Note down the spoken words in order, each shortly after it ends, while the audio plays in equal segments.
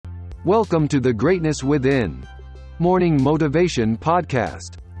Welcome to the Greatness Within Morning Motivation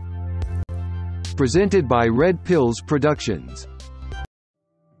Podcast, presented by Red Pills Productions.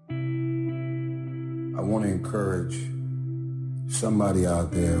 I want to encourage somebody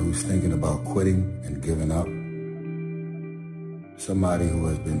out there who's thinking about quitting and giving up. Somebody who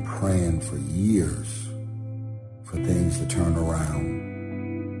has been praying for years for things to turn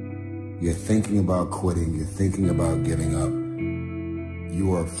around. You're thinking about quitting. You're thinking about giving up.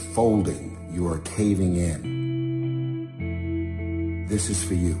 You are folding. You are caving in. This is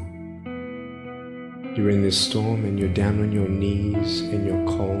for you. You're in this storm and you're down on your knees and you're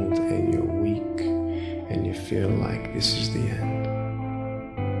cold and you're weak and you feel like this is the end.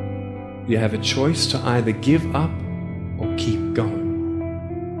 You have a choice to either give up or keep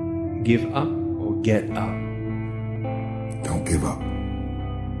going. Give up or get up. Don't give up.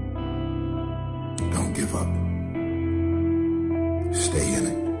 Don't give up. Stay in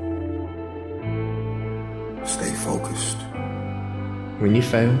it. Stay focused. When you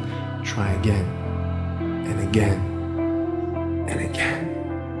fail, try again and again and again.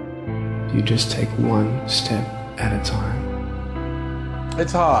 You just take one step at a time.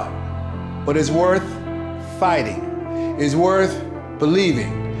 It's hard, but it's worth fighting. It's worth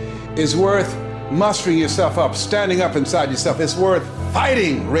believing. It's worth mustering yourself up, standing up inside yourself. It's worth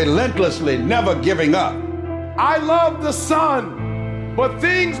fighting relentlessly, never giving up. I love the sun, but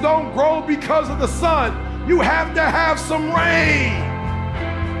things don't grow because of the sun. You have to have some rain.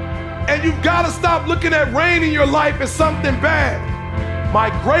 And you've got to stop looking at rain in your life as something bad. My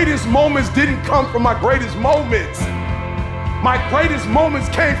greatest moments didn't come from my greatest moments. My greatest moments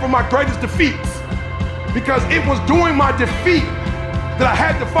came from my greatest defeats. Because it was during my defeat that I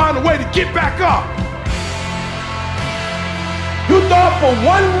had to find a way to get back up. You thought for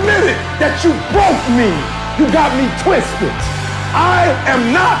 1 minute that you broke me. You got me twisted. I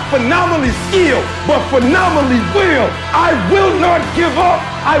am not phenomenally skilled, but phenomenally willed. I will not give up.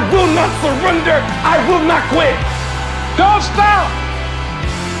 I will not surrender. I will not quit. Don't stop.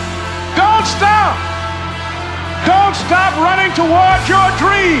 Don't stop. Don't stop running towards your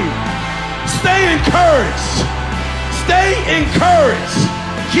dream. Stay encouraged. Stay encouraged.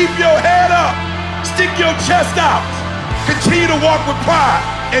 Keep your head up. Stick your chest out. Continue to walk with pride.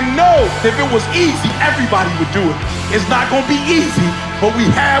 And know if it was easy, everybody would do it. It's not going to be easy, but we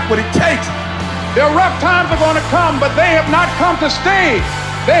have what it takes. Their rough times are going to come, but they have not come to stay.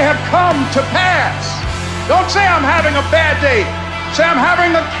 They have come to pass. Don't say I'm having a bad day. Say I'm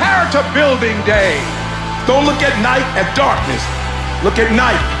having a character building day. Don't look at night as darkness. Look at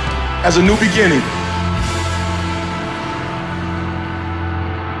night as a new beginning.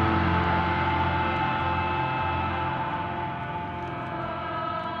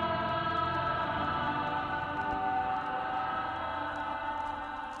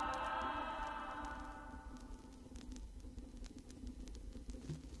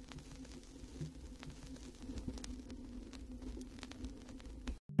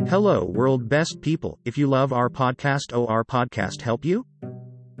 Hello, world best people. If you love our podcast, our podcast help you?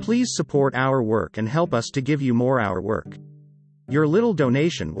 Please support our work and help us to give you more our work. Your little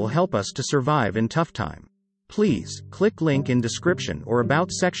donation will help us to survive in tough time. Please click link in description or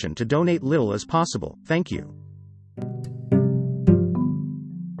about section to donate little as possible. Thank you.